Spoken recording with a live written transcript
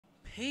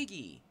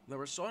Piggy, the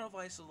Resort of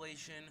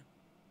Isolation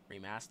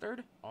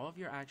Remastered. All of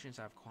your actions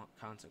have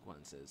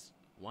consequences.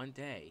 One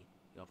day,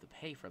 you'll have to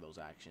pay for those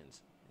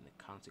actions, and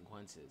the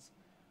consequences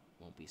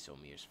won't be so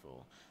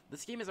merciful.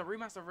 This game is a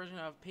remastered version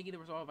of Piggy the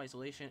Resort of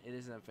Isolation. It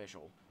isn't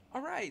official.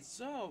 Alright,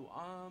 so,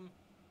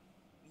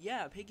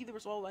 yeah, Piggy the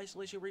Resort of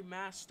Isolation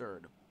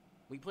Remastered.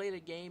 We played a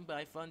game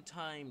by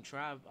Funtime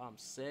Trav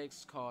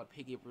 6 called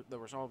Piggy the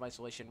Resort of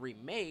Isolation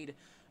Remade,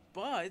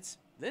 but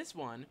this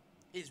one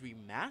is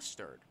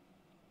remastered.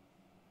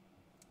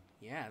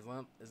 Yeah,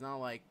 it's not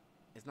like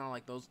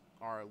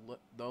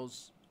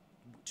those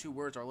two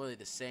words are literally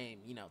the same,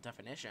 you know,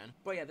 definition.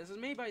 But yeah, this is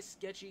made by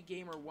Sketchy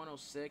Gamer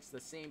 106, the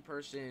same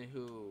person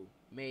who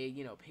made,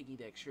 you know, Piggy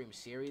the Extreme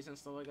series and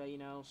stuff like that, you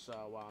know. So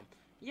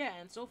yeah,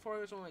 and so far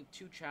there's only like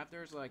 2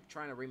 chapters, like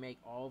trying to remake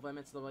all of them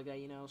and stuff like that,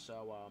 you know.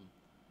 So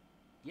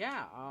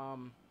yeah,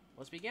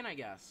 let's begin, I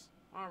guess.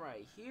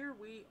 Alright, here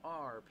we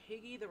are.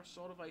 Piggy the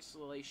Resort of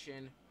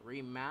Isolation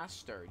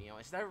Remastered. You know,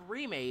 instead of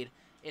remade,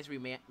 it's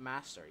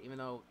remastered. Even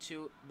though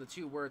the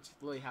two words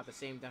literally have the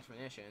same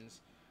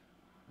definitions.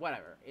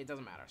 Whatever, it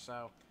doesn't matter.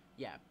 So,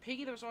 yeah,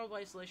 Piggy the Resort of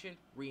Isolation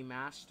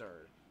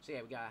Remastered. So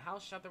yeah, we got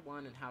House Chapter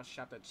 1 and House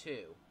Chapter 2,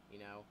 you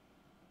know.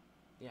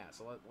 Yeah,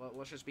 so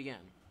let's just begin.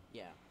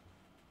 Yeah.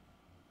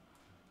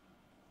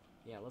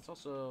 Yeah, let's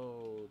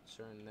also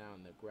turn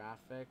down the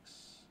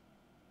graphics.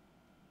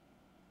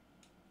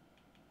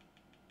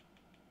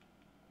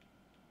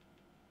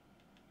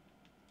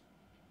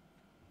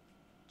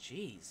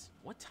 Jeez,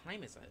 what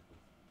time is it?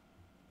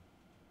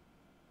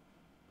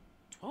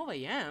 12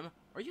 a.m.?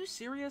 Are you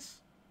serious?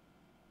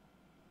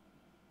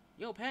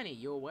 Yo, Penny,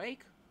 you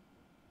awake?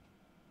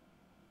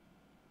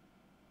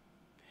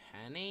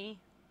 Penny?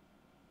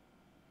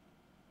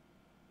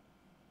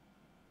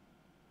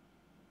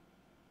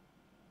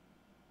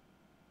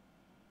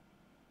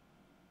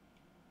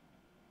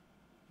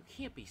 You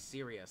can't be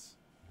serious.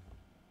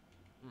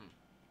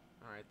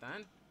 Alright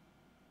then.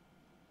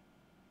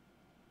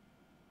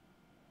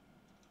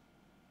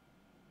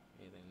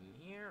 Anything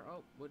in here?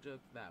 Oh, what'd you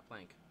that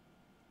plank?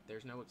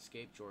 There's no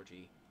escape,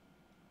 Georgie.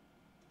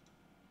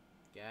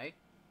 Okay.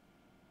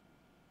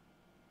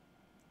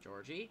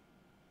 Georgie?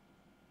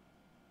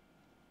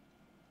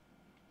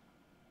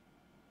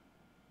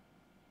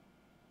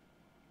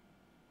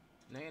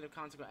 Negative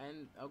consequence.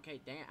 And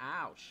okay, damn.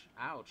 Ouch.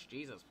 Ouch.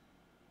 Jesus.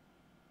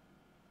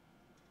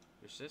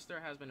 Your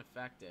sister has been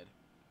affected.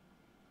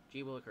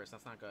 Gee willikers,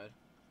 that's not good.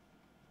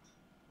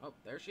 Oh,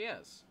 there she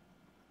is.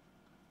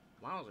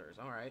 Wowzers.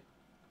 Alright.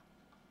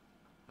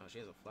 Oh, she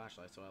has a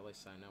flashlight, so at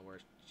least I know where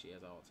she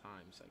is at all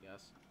times, I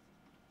guess.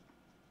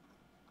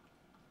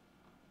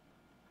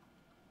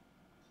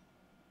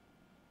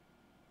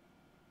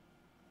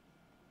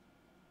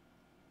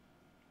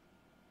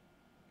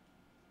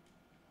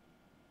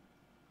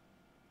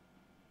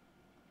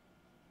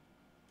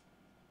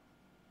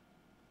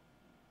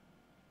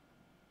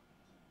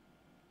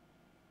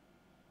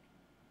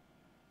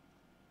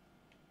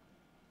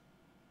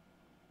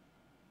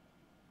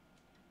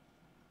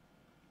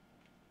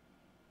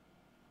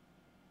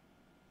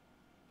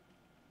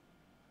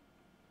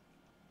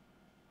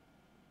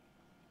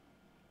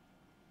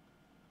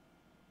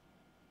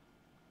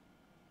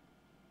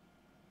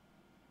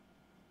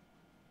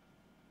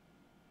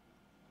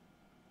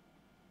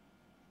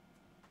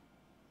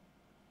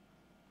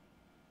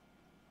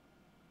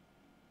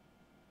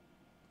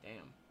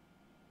 Damn.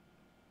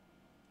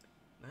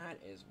 That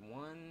is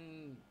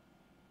one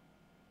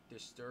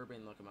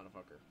disturbing looking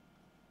motherfucker.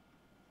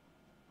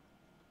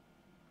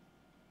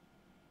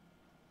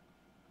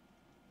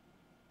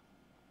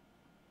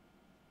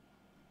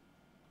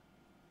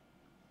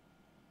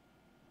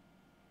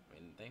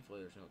 I mean, thankfully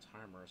there's no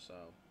timer, so...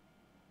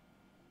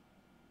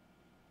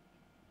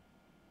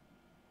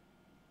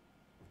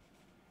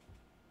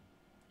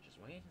 Just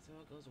wait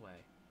until it goes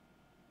away.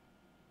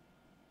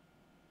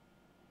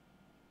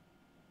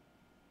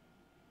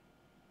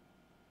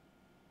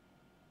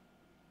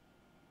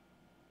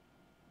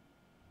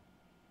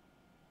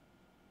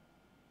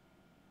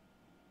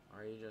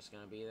 Are you just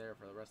gonna be there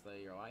for the rest of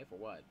your life, or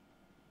what?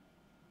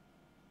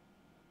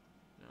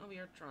 No, we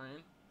are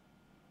trying.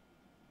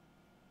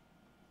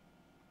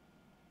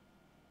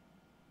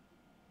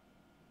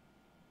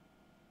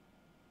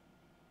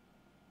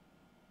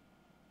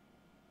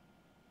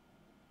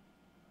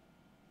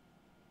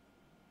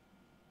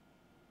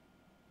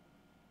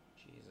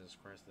 Jesus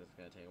Christ, this is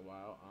gonna take a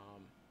while.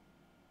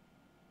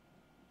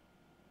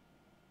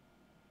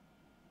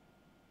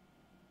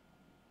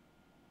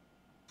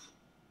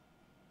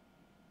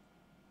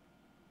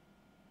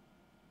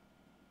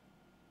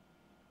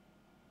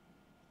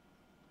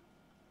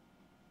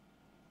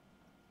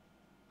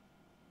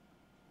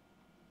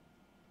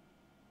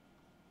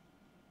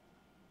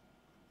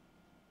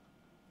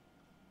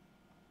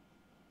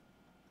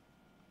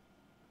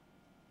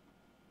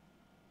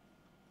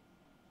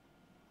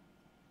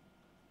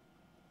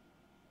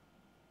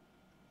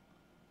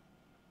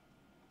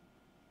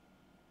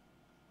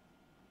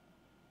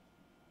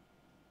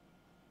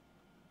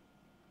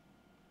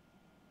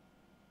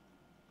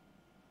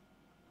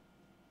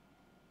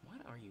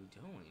 are you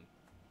doing?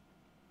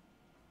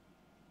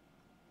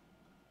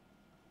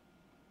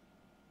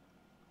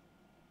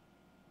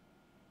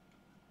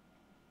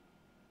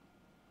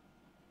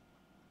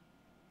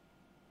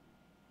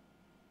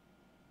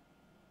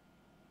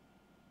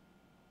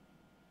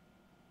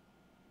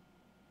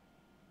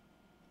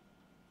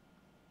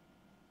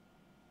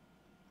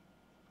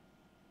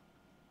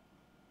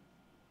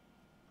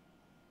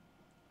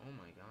 Oh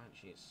my god,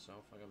 she is so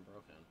fucking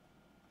broken.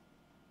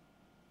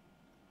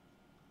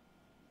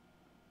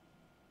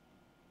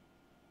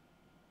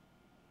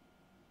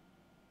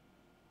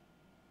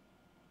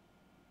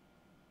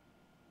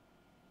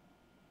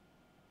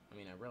 I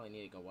mean, I really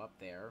need to go up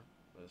there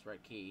with this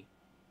red key.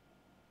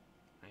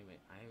 I haven't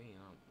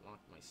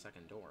unlocked my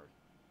second door,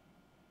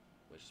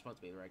 which is supposed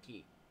to be the red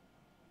key.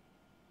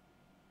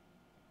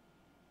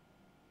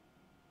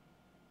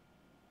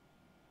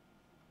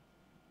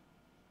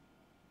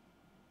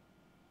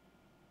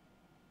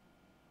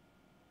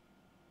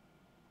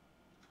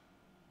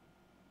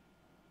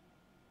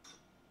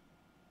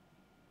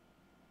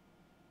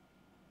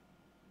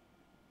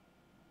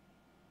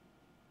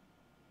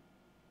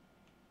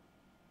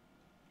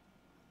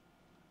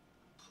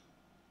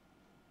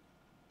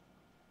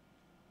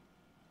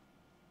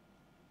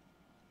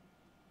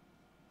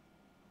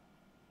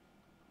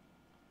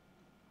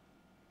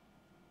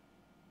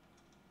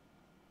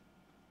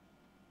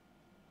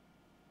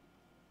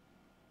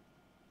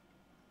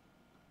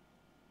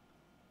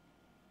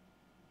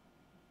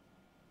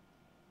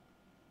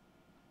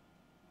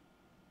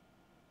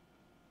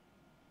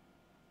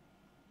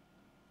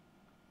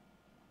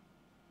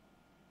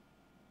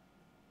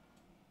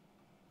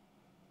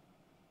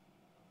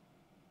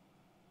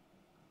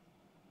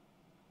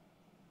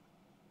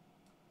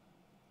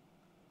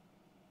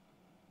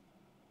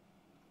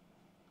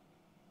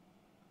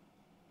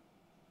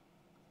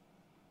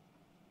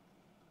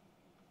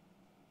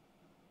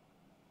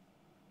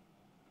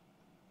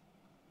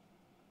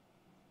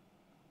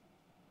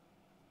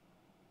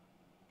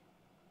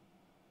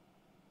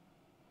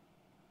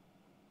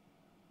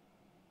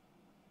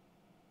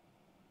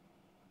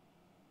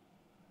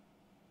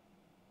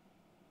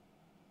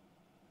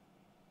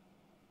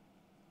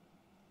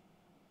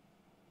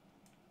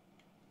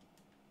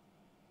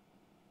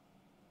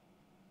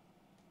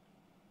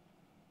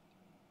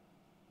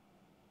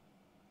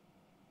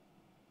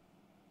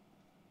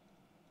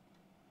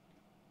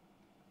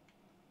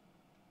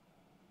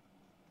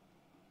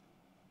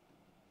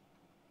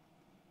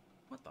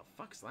 What the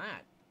fuck's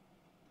that?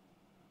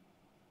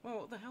 Whoa,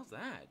 what the hell's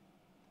that?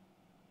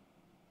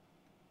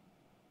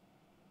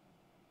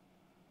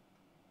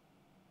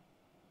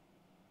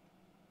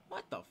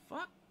 What the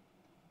fuck?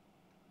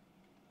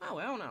 Oh,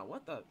 hell no,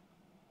 what the...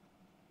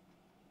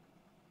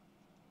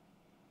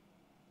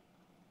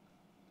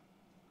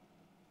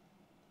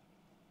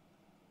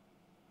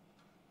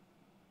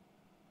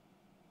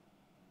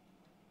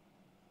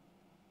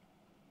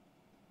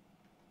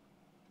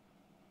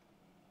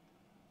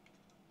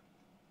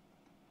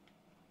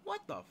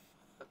 What the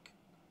fuck?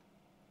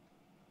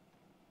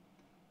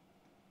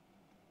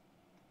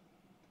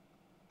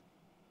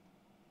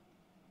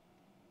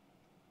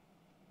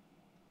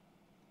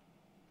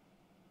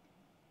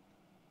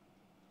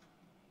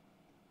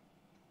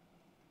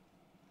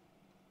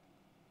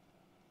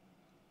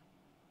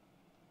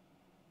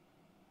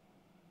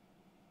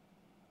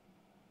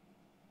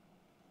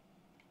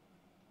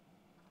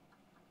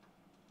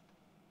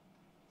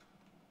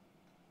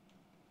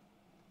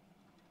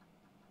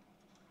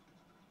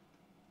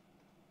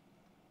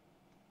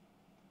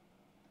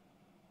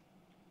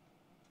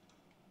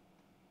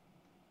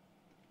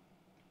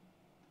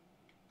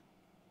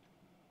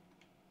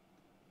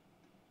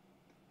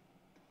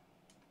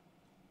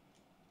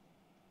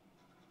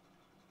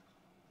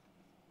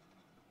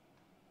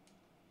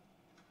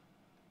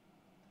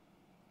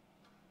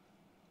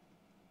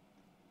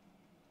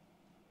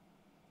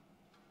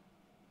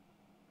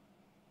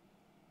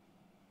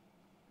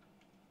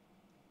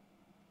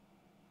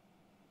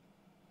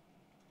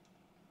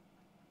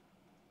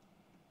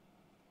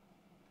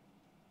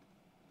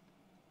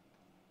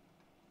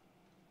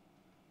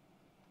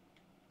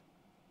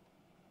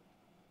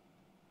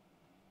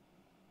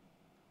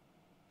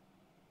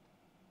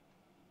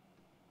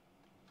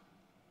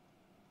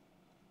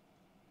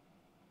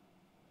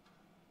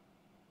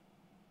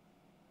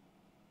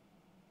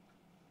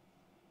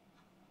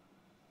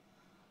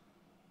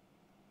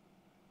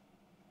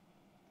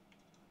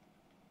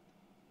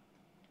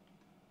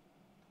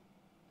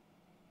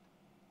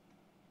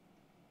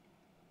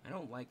 I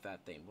don't like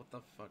that thing. What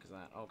the fuck is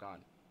that? Oh god.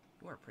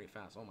 You are pretty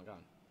fast. Oh my god.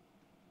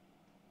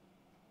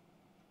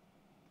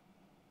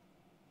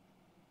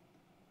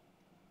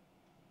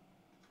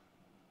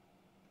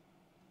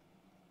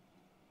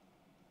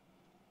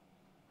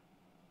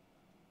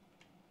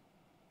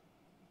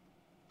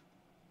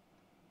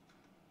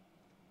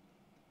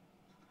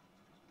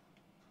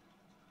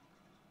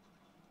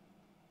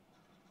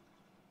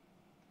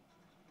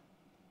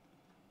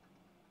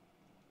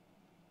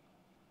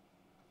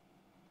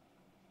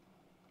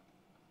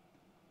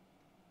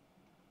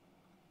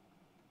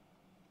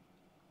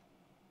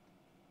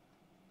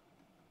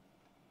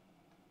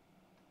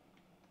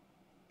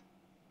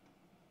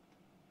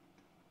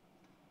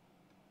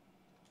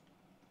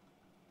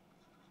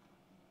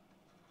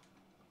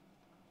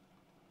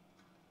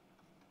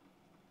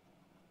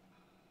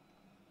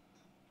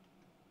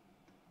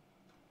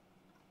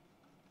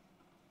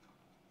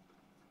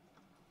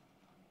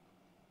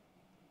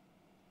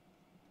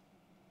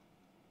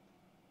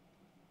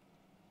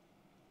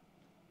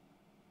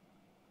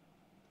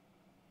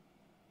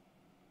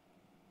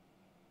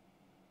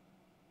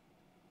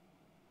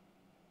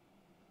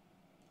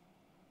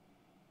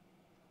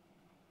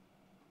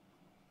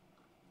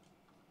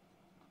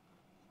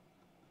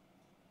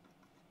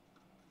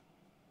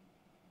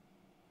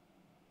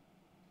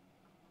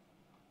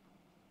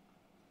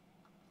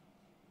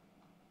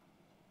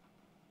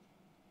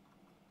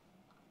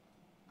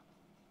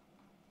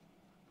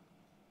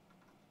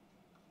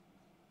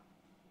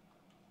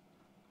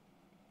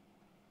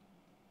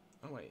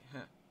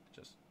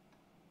 Just...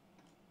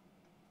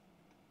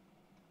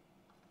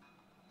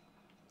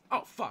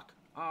 Oh, fuck.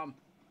 Oh,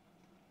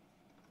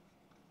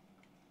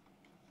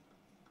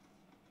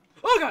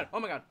 God! Oh,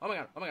 my God! Oh, my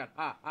God! Oh, my God!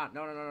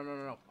 No, no, no, no, no,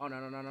 no, no. Oh, no,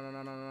 no, no, no, no,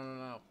 no, no, no, no,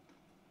 no.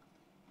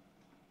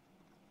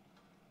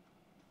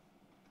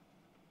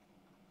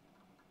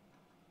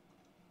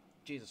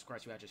 Jesus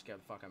Christ, you actually scared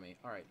the fuck out of me.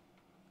 Alright.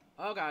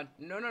 Oh, God.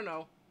 No, no,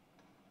 no.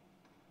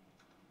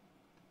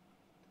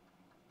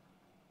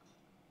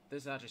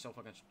 This is actually so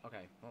fucking...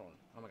 Okay, hold on.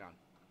 Oh, my God.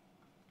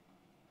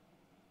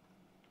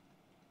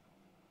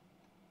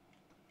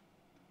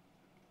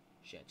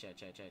 Shit.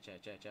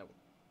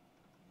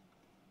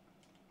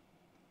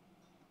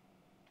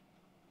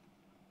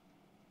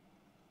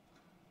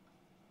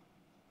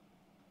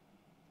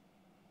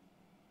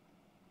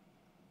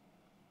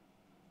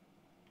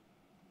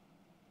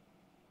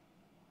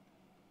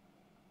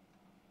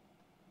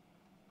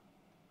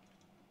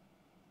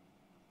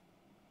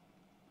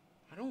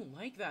 I don't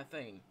like that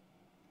thing.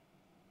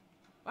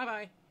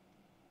 Bye-bye.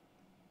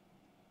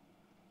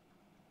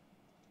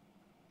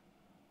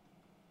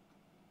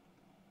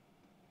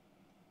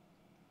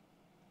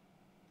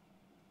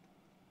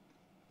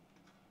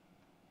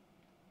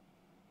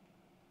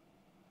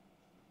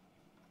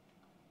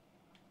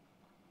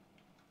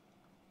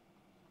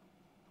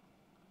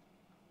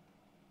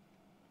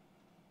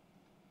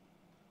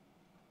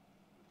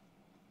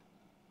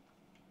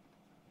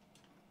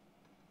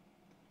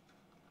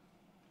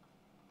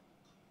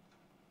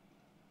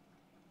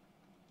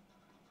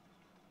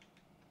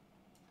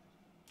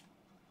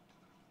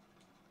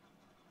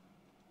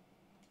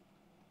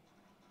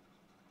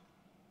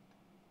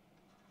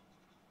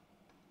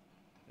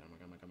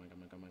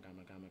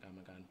 Oh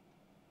my God.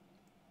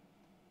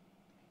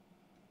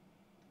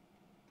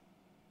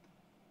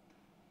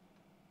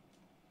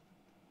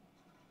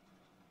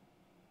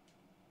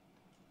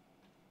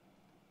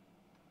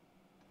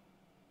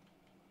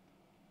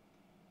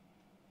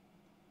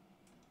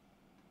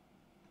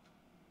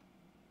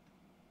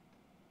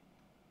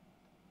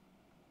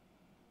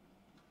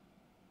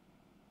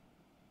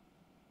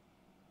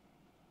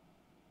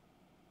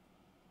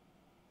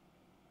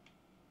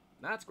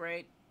 That's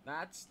great.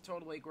 That's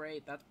totally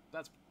great.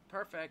 That's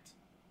perfect.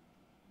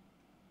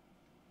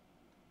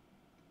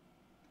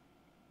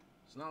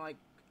 It's not like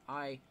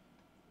I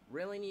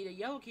really need a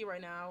yellow key right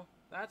now.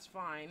 That's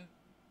fine.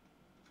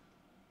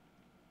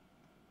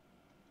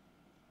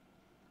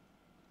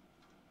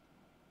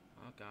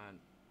 Oh, God.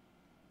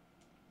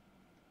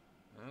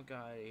 Oh,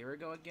 God. Here we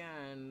go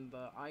again.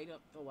 The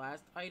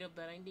last item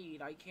that I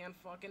need, I can't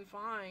fucking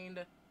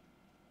find.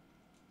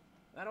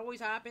 That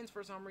always happens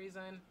for some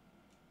reason.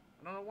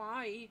 I don't know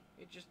why.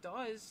 It just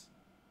does.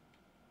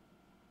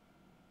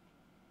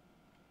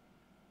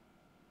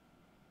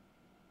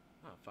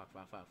 Oh, fuck,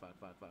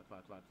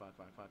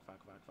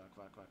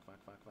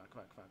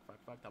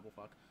 double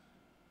fuck.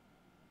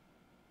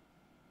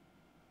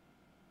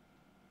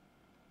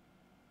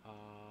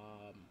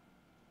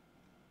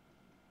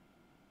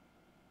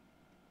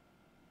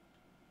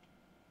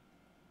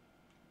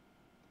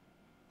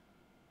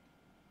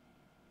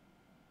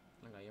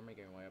 Okay, you're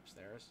making your way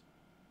upstairs.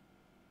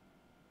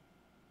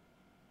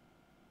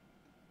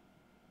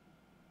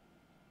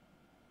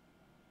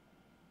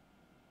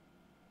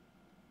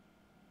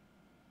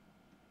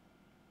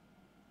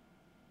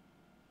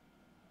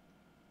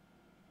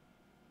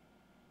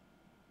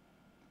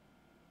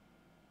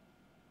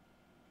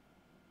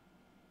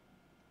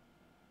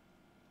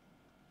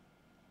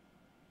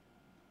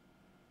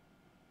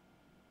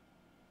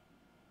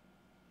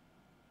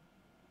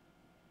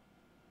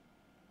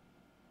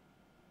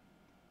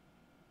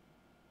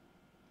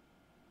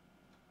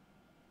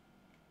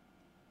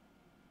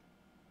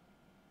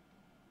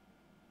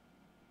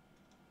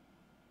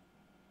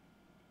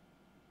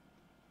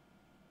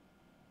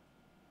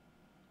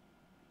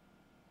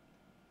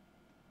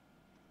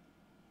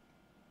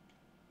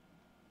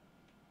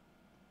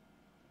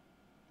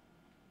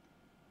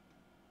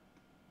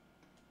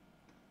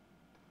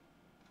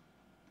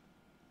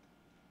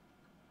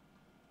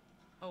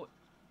 Oh,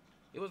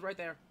 it was right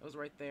there. It was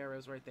right there. It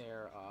was right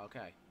there.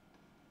 Okay.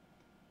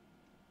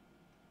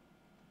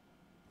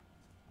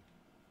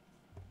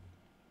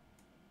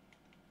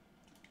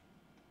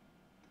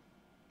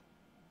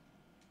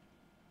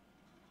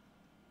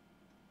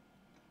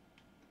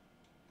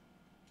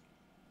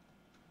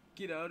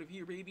 Get out of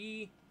here,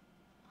 baby.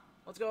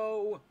 Let's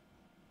go.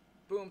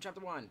 Boom, chapter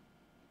 1.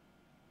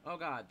 Oh,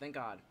 God. Thank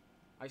God.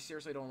 I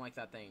seriously don't like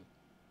that thing.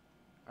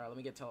 Alright, let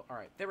me get to...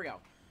 Alright, there we go.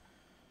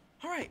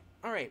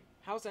 Alright.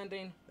 House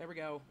ending. There we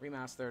go.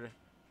 Remastered.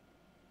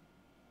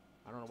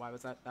 I don't know why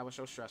was that was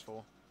so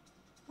stressful.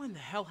 What in the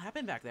hell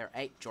happened back there?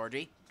 Hey,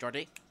 Georgie.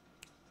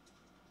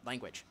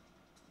 Language.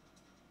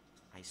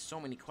 I have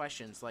so many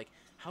questions. Like,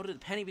 how did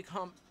Penny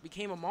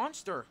became a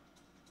monster?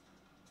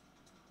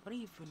 What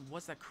even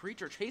was that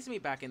creature chasing me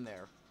back in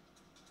there?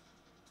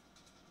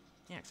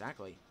 Yeah,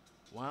 exactly.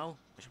 Well,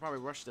 I should probably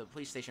rush to the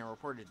police station and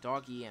report it to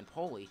Doggy and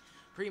Polly.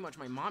 Pretty much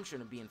my mom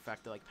shouldn't be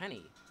infected like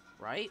Penny,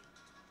 right?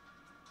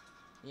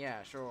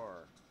 Yeah,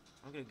 sure.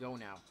 I'm gonna go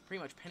now.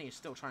 Pretty much Penny is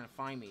still trying to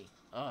find me.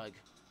 Ugh.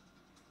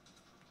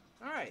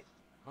 Alright.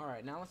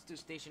 Alright, now let's do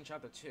Station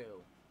Chapter 2.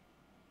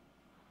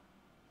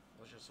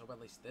 Let's just hope at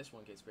least this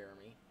one can spare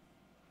me.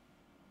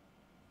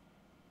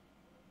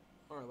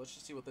 Alright, let's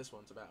just see what this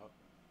one's about.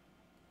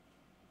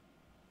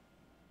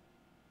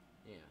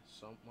 Yeah,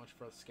 so much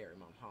for the scary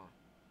mom, huh?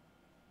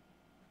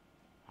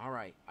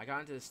 Alright, I got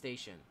into the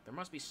station. There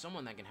must be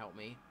someone that can help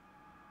me.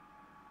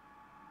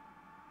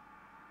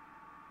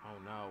 Oh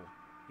no.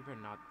 You better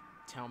not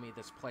tell me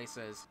this place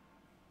is...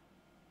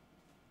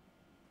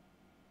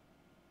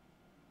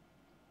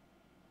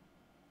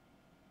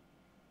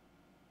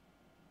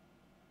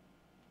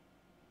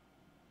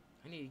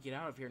 I need to get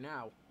out of here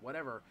now.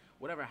 Whatever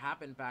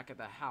happened back at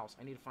the house,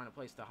 I need to find a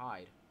place to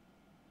hide.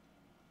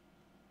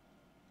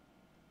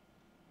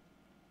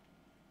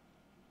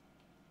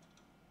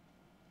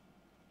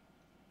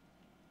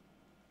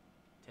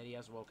 Teddy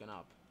has woken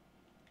up.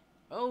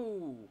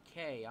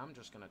 Okay, I'm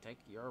just gonna take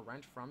your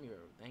wrench from you.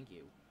 Thank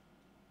you.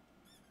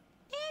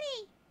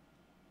 Daddy!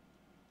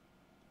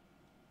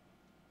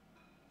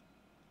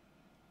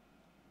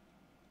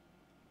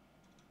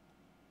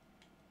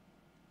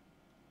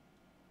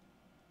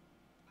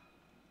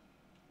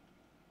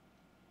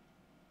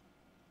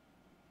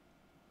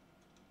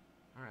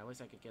 Alright, at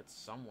least I could get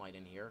some light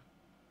in here.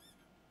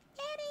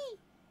 Daddy!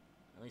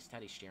 At least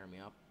Teddy's cheering me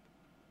up.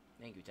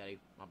 Thank you, Teddy.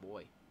 My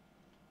boy.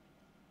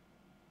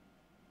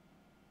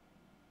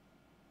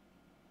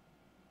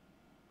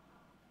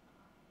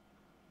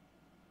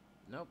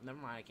 Nope, never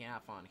mind. I can't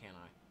have fun, can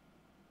I?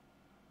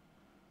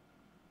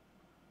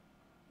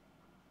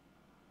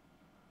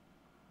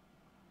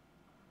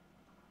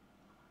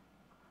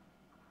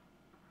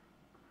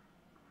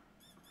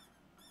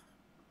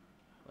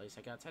 At least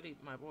I got Teddy,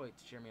 my boy,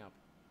 to cheer me up.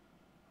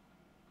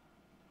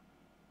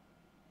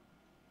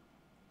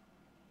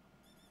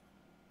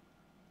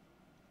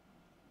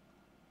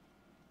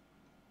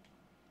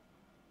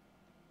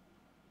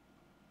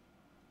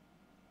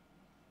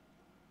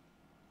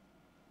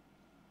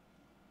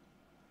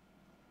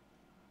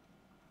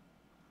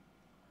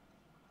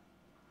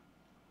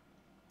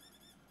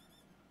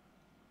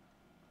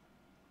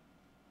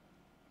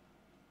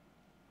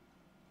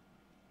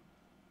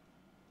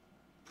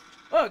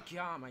 Oh,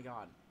 God, my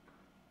God.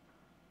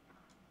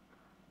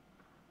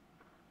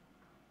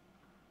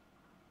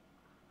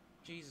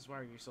 Jesus, why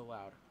are you so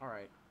loud?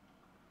 Alright.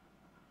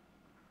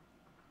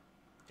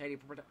 Teddy,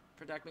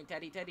 protect me.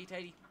 Teddy, Teddy,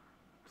 Teddy.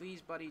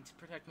 Please, buddy,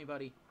 protect me,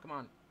 buddy. Come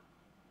on.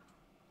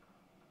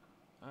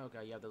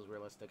 Okay, you have those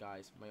realistic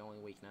eyes. My only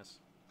weakness.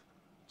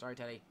 Sorry,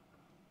 Teddy.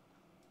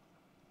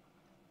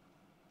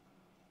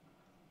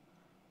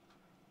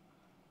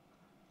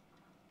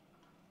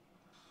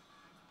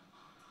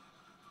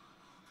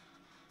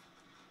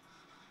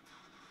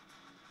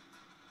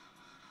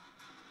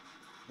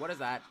 What is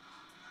that?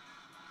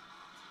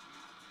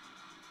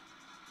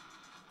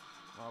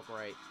 Oh,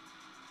 great.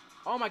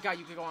 Oh my God,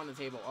 you could go on the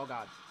table. Oh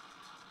God.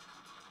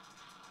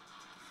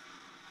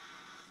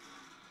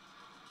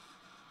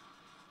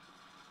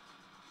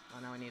 Oh,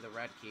 now I need the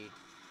red key.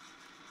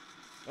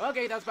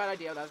 Okay, that's a bad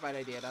idea. That's a bad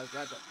idea. That's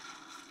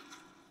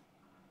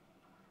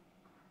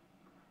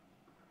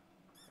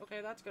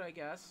okay, that's good, I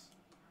guess.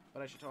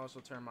 But I should also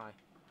turn my...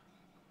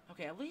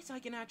 Okay, at least I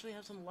can actually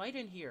have some light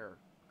in here.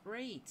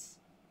 Great.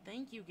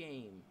 Thank you,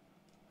 game.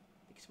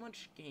 Thanks so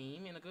much,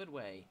 game, in a good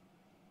way.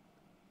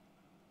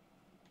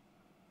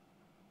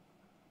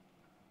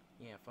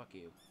 Yeah, fuck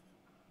you.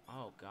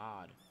 Oh,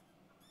 God.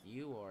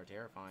 You are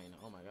terrifying.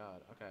 Oh, my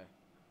God. Okay.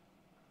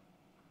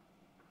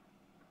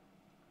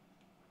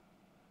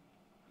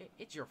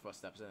 It's your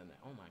footsteps, isn't it?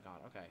 Oh, my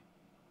God. Okay.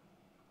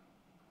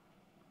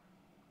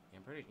 Yeah,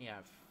 I'm pretty...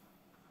 Yeah.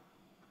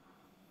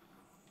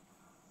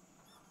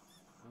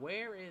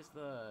 Where is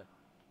the...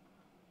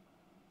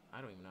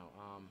 I don't even know.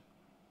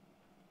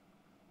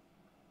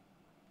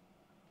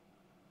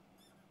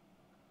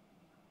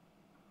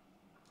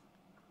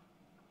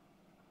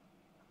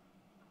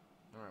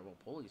 Alright, well,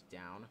 pulley's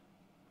down.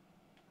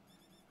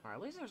 Alright,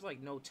 at least there's,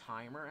 like, no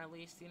timer, at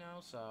least, you know,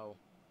 so...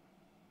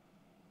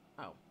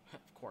 Oh,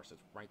 of course,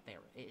 it's right there.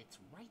 It's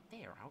right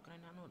there. How can I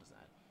not notice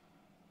that?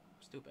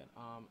 Stupid.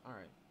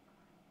 Alright.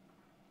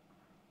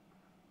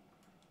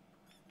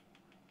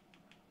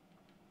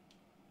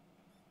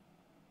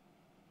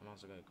 I'm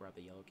also gonna grab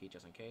the yellow key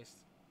just in case.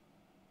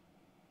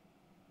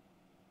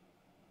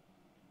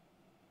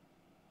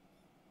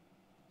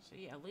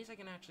 See, at least I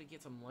can actually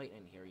get some light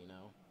in here, you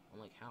know?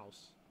 Unlike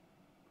house.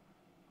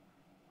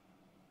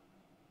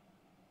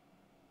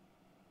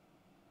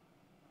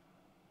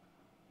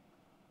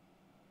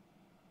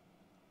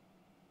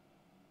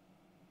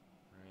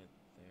 Alright,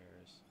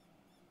 there's...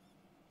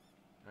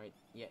 Alright,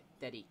 yeah,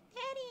 Daddy.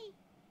 Daddy!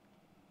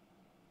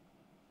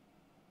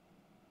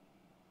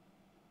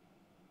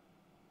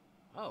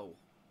 Oh.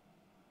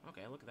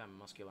 Okay, look at that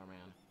muscular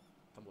man.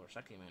 Tumblr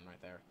sexy man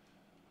right there.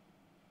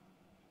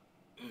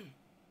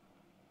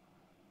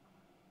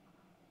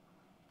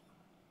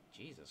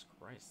 Jesus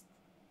Christ.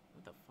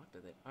 What the fuck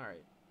did they...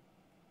 Alright.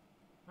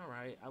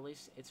 Alright, at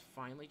least it's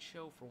finally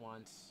chill for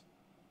once.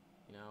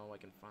 You know, I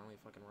can finally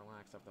fucking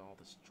relax after all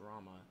this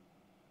drama.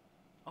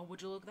 Oh,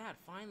 would you look at that?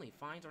 Finally,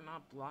 fines are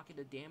not blocking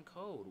the damn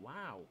code.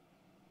 Wow.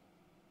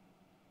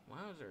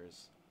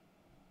 Wowzers.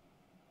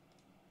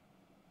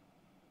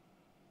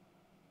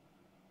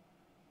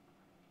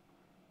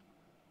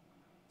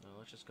 No,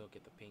 let's just go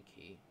get the pink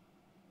key.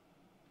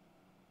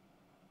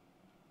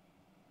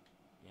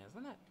 Yeah,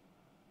 isn't that...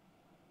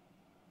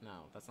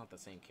 No, that's not the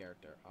same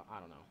character. I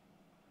don't know.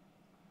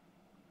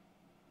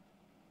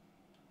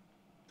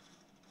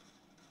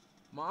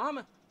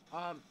 Mom?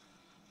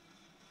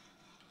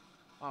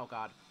 Oh,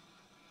 God.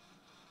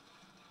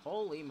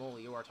 Holy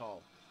moly, you are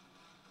tall.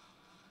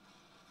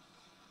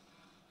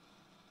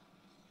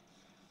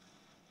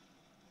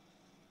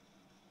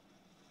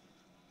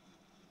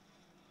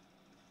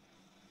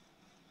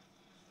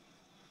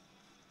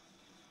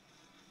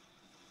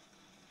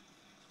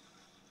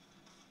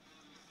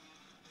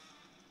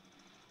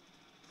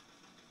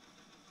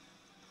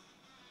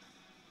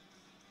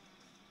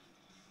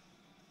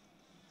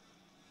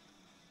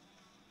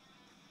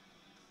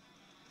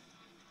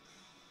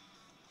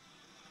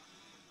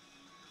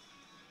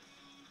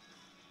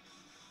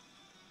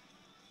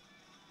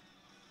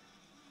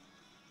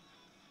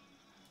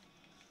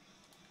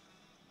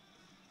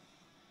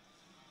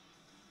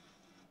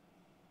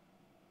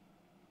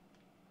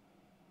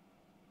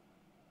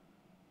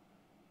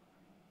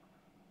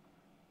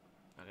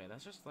 Okay,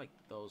 that's just like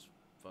those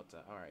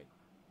footsteps. Alright.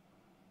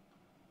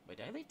 Wait,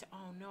 did I leave?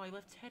 Oh no, I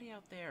left Teddy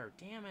out there.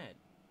 Damn it.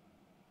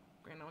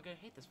 Great, now I'm gonna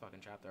hate this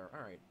fucking chapter.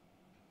 Alright.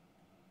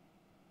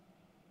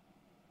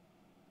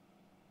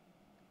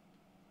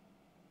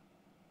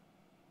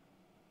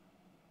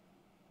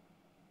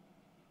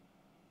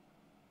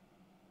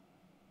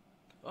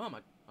 Oh my.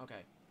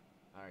 Okay.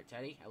 Alright,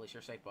 Teddy, at least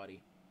you're safe,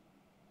 buddy.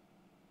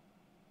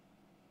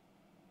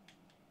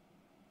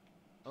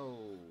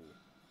 Oh.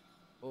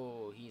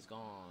 Oh, he's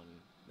gone.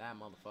 That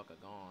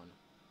motherfucker gone.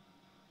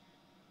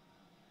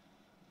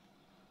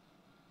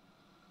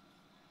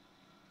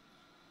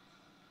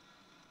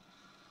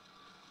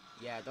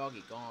 Yeah,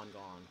 doggy, gone.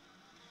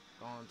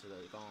 Gone to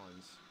the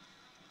gons.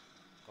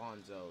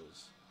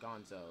 Gonzos.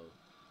 Gonzo.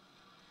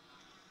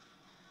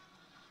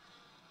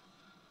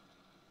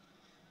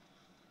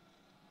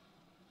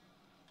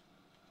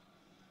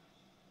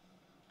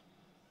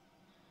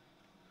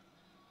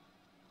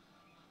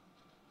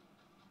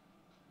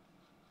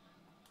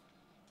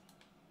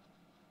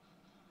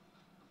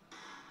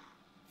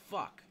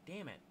 Fuck.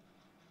 Damn it.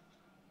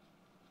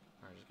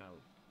 Alright, just gotta...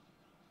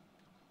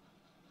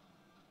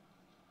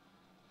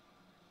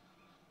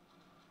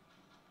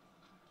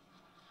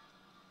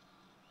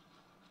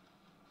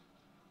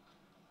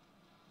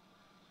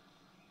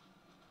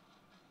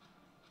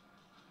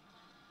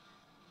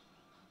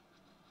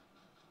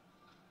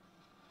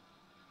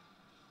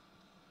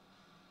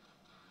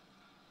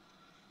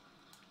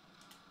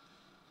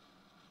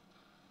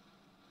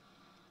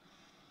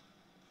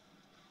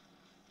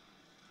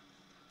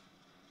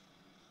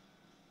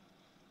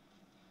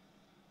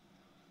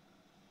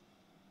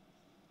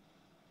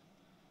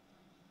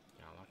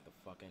 Yeah, I'll lock the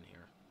fuck in here.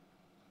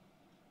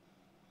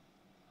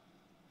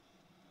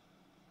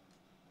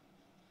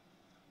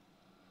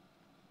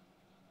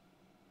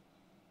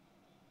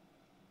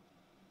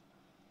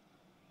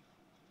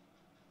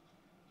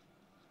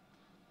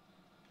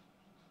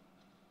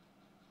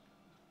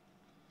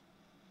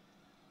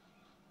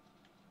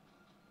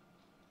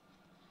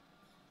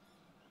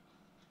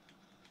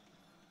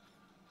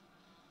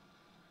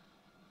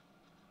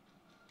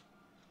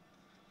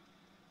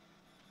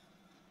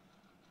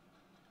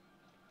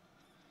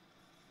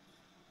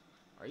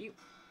 Are you...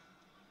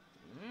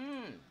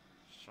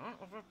 Son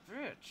of a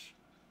bitch.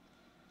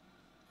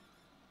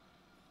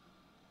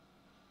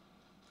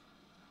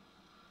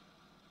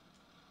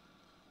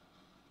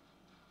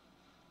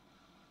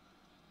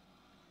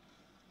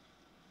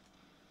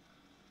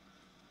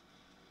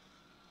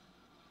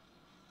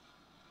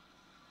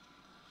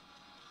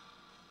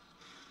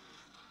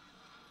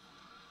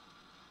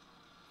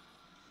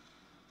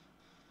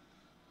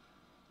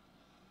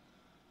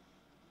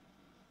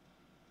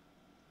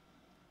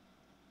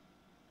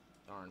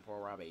 Darn, poor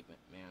Robbie,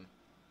 man.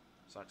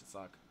 Suck to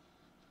suck.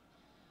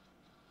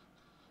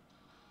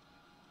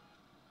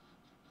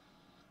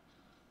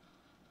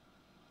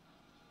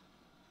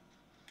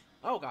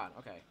 Oh god,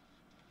 okay.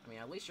 I mean,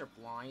 at least you're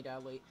blind,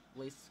 at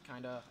least,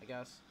 kinda, I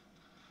guess.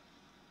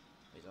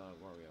 At least I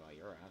don't worry about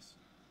your ass.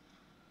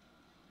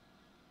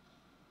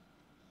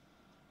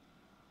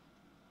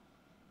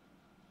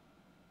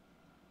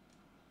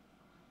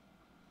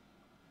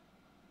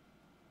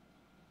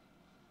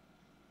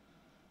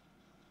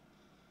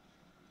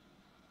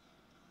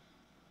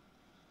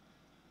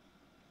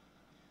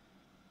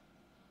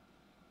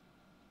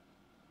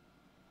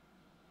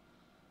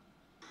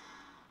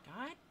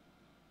 God?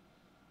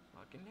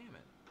 Fucking damn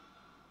it.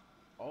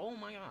 Oh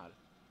my god.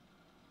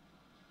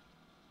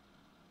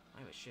 I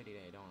have a shitty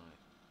day, don't I?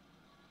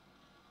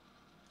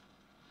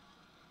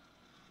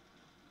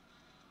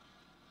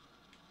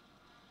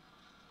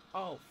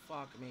 Oh,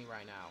 fuck me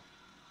right now.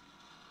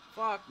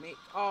 Fuck me.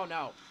 Oh,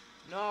 no.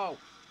 No.